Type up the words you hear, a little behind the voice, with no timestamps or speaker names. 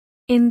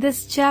In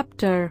this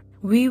chapter,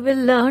 we will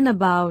learn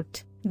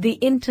about the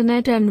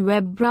internet and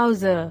web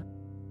browser.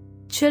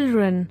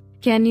 Children,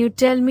 can you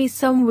tell me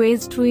some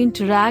ways to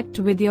interact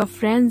with your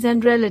friends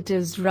and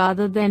relatives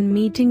rather than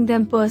meeting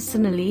them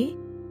personally?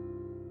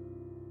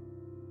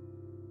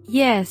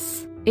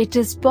 Yes, it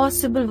is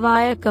possible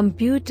via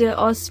computer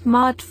or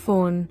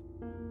smartphone.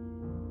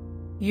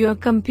 Your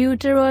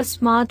computer or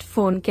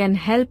smartphone can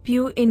help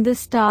you in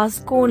this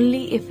task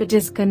only if it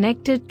is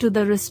connected to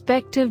the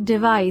respective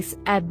device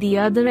at the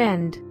other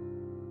end.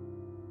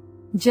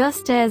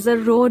 Just as a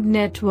road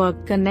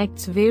network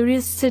connects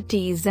various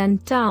cities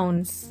and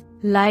towns,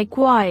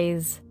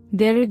 likewise,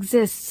 there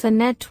exists a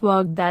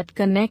network that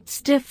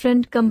connects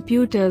different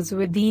computers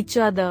with each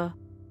other.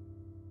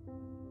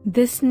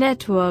 This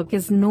network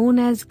is known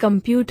as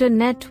computer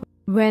network.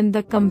 When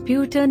the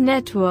computer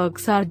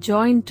networks are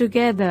joined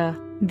together,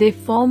 they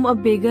form a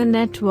bigger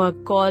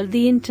network called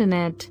the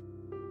Internet.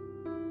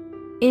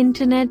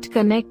 Internet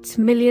connects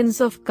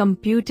millions of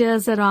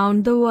computers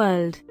around the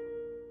world.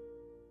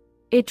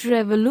 It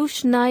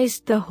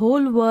revolutionized the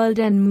whole world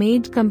and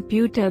made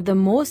computer the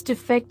most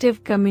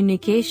effective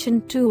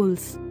communication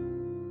tools.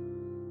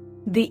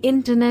 The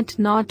Internet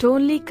not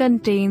only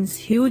contains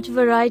huge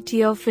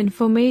variety of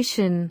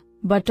information,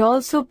 but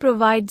also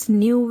provides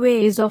new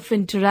ways of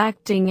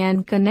interacting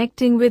and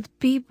connecting with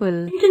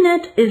people.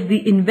 Internet is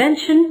the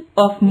invention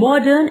of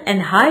modern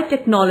and high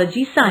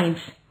technology science.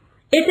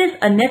 It is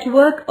a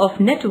network of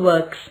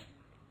networks.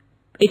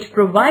 It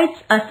provides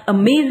us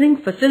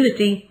amazing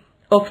facility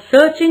of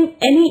searching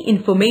any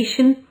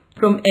information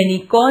from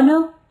any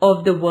corner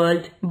of the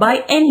world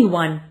by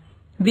anyone.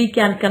 We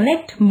can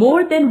connect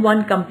more than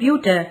one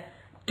computer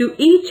to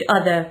each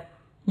other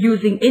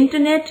using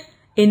Internet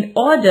in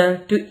order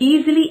to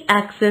easily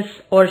access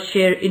or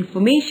share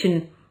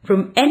information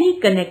from any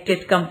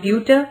connected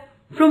computer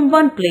from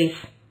one place.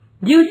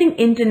 Using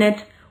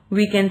Internet,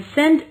 we can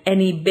send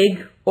any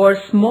big or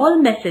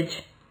small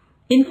message,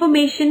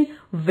 information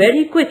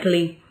very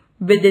quickly,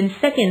 within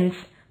seconds,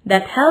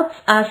 that helps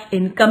us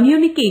in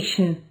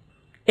communication.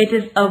 It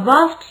is a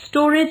vast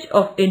storage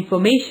of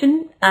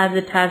information as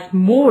it has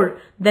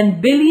more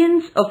than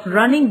billions of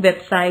running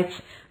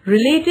websites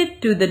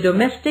related to the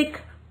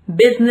domestic,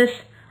 business,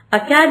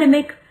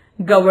 academic,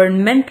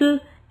 governmental,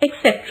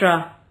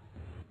 etc.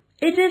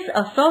 It is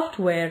a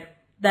software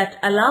that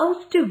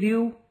allows to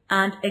view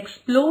and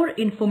explore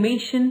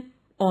information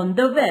on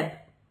the web.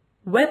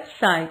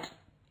 Website.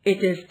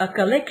 It is a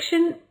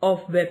collection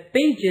of web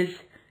pages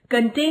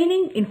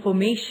containing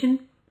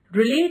information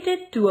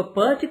related to a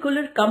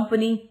particular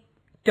company,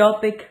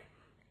 topic,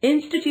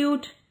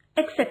 institute,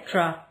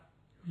 etc.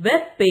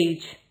 Web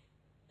page.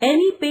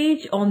 Any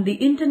page on the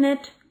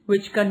Internet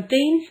which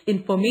contains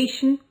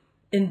information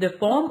in the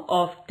form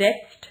of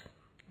text,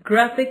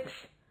 graphics,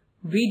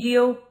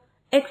 video,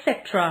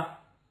 etc.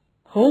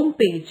 Home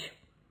page.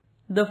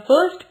 The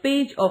first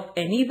page of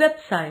any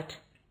website.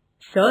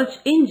 Search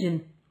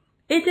engine.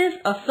 It is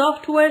a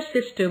software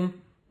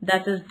system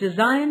that is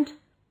designed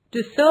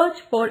to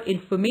search for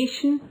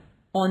information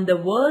on the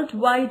World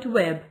Wide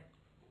Web.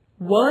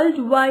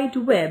 World Wide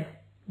Web,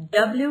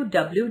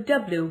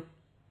 www.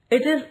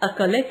 It is a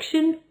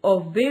collection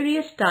of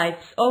various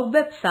types of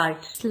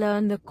websites.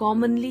 Learn the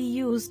commonly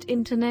used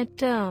Internet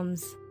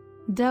terms.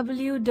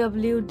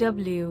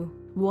 www,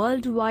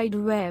 World Wide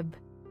Web.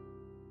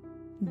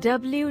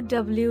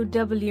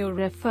 www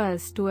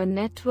refers to a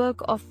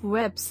network of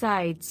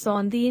websites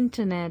on the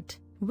Internet,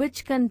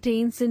 which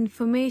contains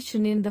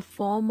information in the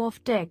form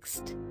of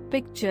text,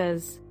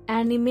 pictures,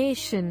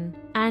 animation,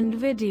 and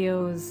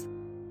videos.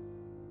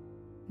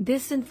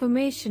 This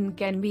information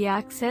can be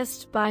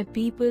accessed by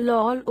people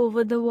all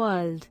over the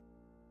world.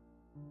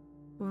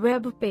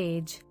 Web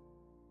page.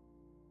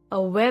 A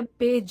web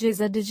page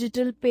is a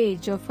digital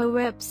page of a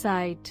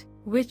website,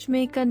 which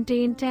may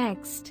contain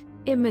text,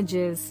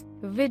 images,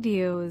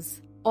 videos,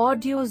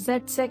 audios,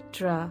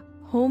 etc.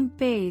 Home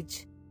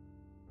page.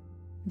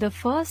 The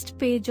first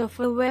page of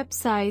a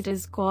website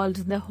is called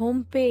the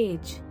home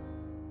page.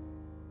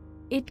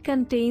 It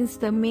contains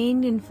the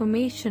main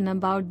information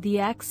about the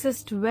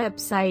accessed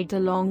website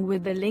along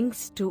with the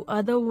links to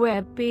other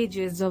web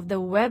pages of the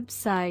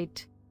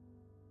website.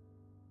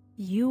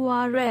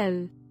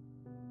 URL.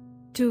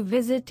 To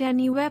visit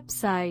any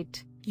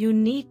website, you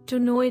need to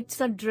know its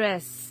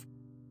address.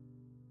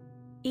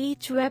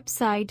 Each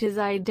website is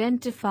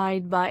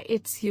identified by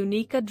its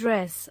unique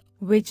address,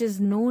 which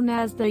is known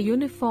as the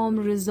Uniform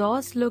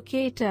Resource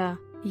Locator,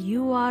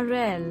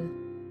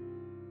 URL.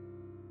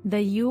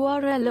 The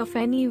URL of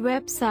any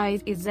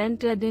website is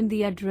entered in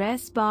the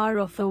address bar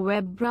of a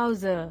web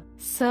browser,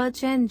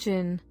 search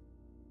engine.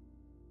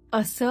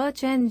 A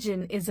search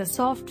engine is a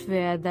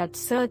software that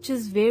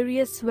searches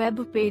various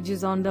web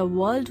pages on the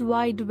World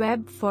Wide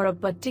Web for a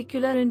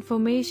particular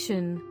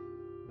information.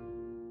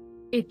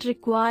 It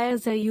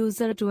requires a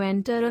user to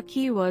enter a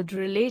keyword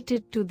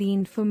related to the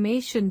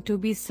information to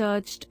be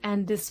searched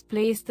and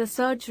displays the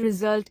search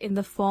result in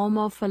the form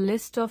of a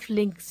list of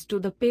links to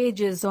the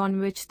pages on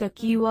which the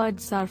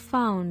keywords are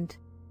found.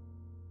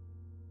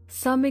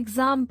 Some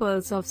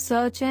examples of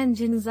search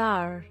engines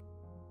are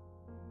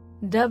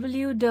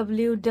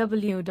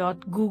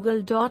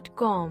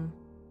www.google.com,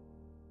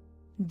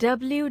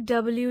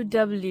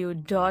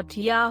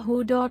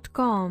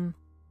 www.yahoo.com,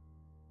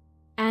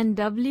 and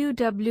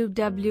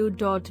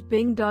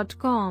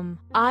www.bing.com.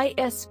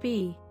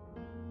 ISP.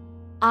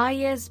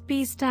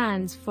 ISP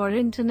stands for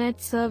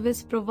Internet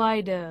Service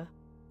Provider.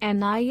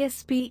 An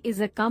ISP is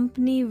a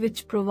company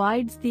which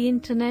provides the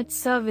internet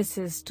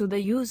services to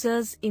the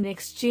users in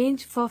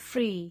exchange for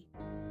free.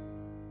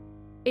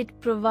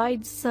 It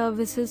provides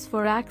services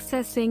for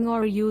accessing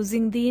or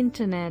using the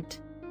internet.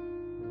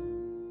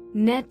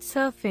 Net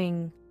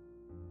surfing.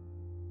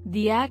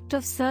 The act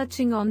of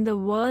searching on the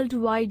World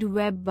Wide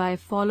Web by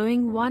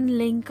following one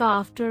link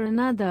after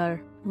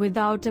another,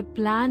 without a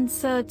planned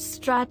search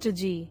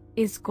strategy,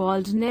 is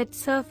called net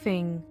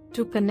surfing.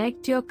 To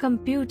connect your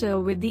computer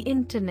with the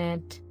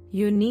internet,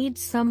 you need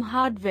some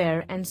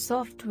hardware and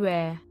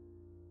software.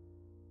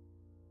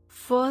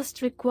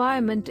 First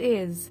requirement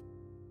is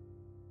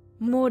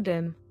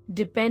modem.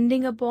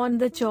 Depending upon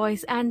the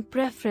choice and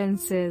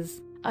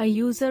preferences, a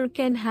user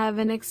can have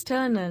an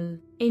external,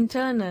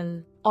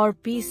 internal, or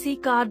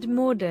PC card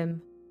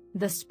modem.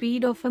 The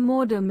speed of a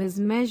modem is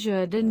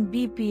measured in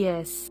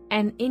bps.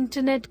 An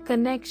internet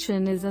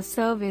connection is a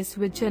service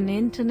which an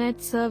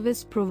internet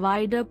service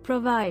provider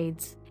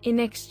provides in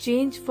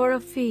exchange for a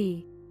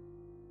fee.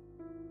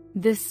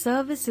 This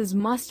service is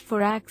must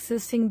for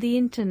accessing the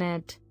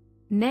internet.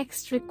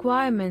 Next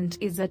requirement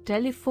is a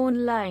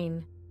telephone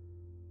line.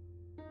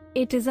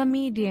 It is a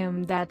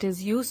medium that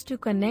is used to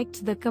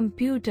connect the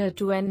computer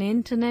to an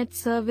internet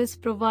service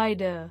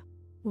provider.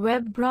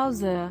 Web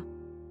browser.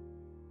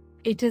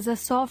 It is a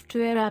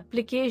software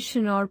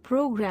application or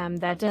program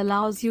that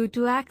allows you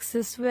to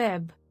access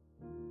web.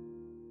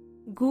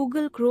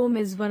 Google Chrome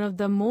is one of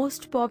the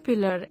most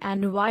popular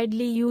and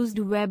widely used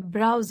web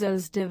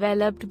browsers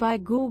developed by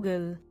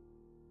Google.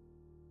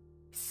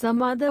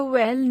 Some other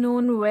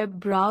well-known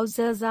web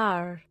browsers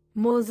are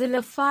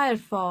Mozilla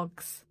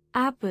Firefox,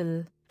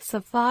 Apple,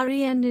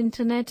 Safari and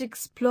Internet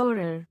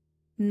Explorer.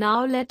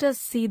 Now let us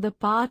see the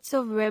parts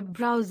of web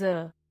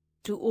browser.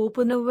 To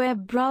open a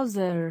web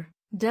browser,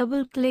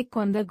 double-click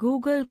on the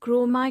Google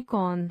Chrome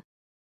icon.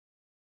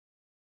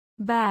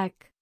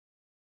 Back.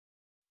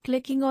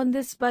 Clicking on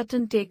this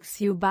button takes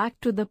you back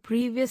to the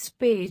previous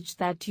page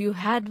that you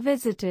had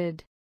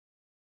visited.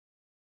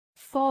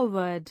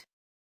 Forward.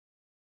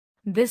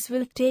 This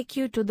will take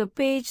you to the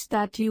page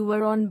that you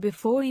were on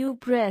before you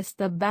press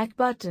the back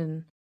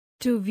button.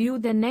 To view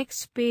the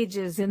next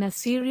pages in a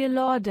serial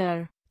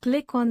order,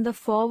 click on the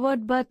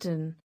forward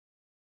button.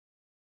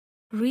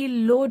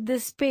 Reload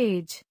this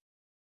page.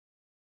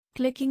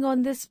 Clicking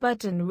on this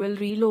button will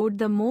reload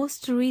the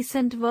most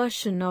recent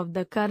version of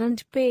the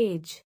current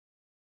page.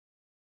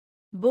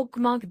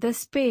 Bookmark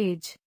this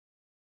page.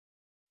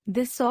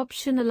 This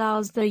option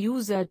allows the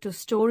user to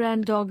store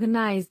and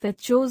organize the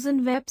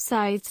chosen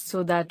websites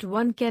so that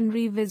one can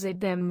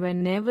revisit them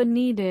whenever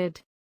needed.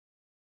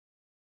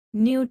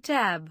 New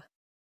tab.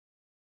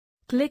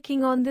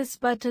 Clicking on this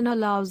button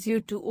allows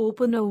you to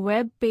open a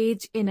web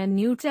page in a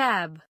new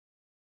tab.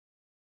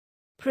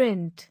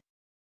 Print.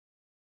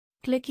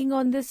 Clicking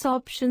on this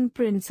option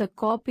prints a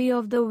copy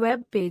of the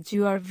web page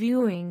you are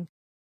viewing.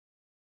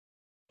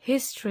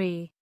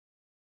 History.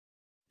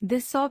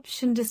 This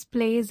option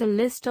displays a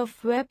list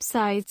of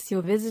websites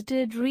you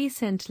visited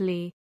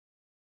recently.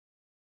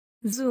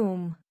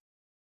 Zoom.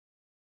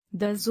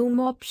 The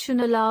zoom option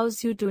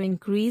allows you to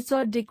increase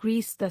or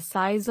decrease the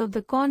size of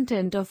the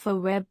content of a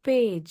web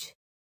page.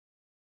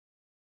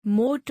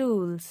 More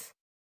tools.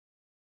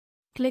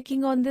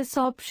 Clicking on this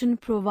option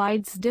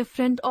provides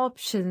different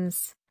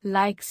options,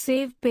 like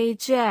Save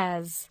Page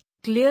As,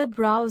 Clear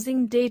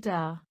Browsing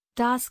Data,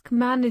 Task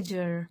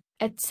Manager,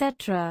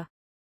 etc.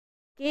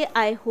 Okay,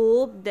 I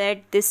hope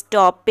that this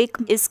topic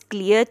is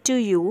clear to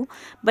you,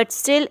 but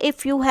still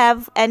if you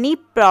have any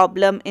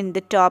problem in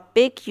the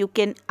topic, you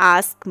can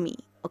ask me.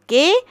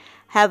 Okay,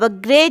 have a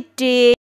great day.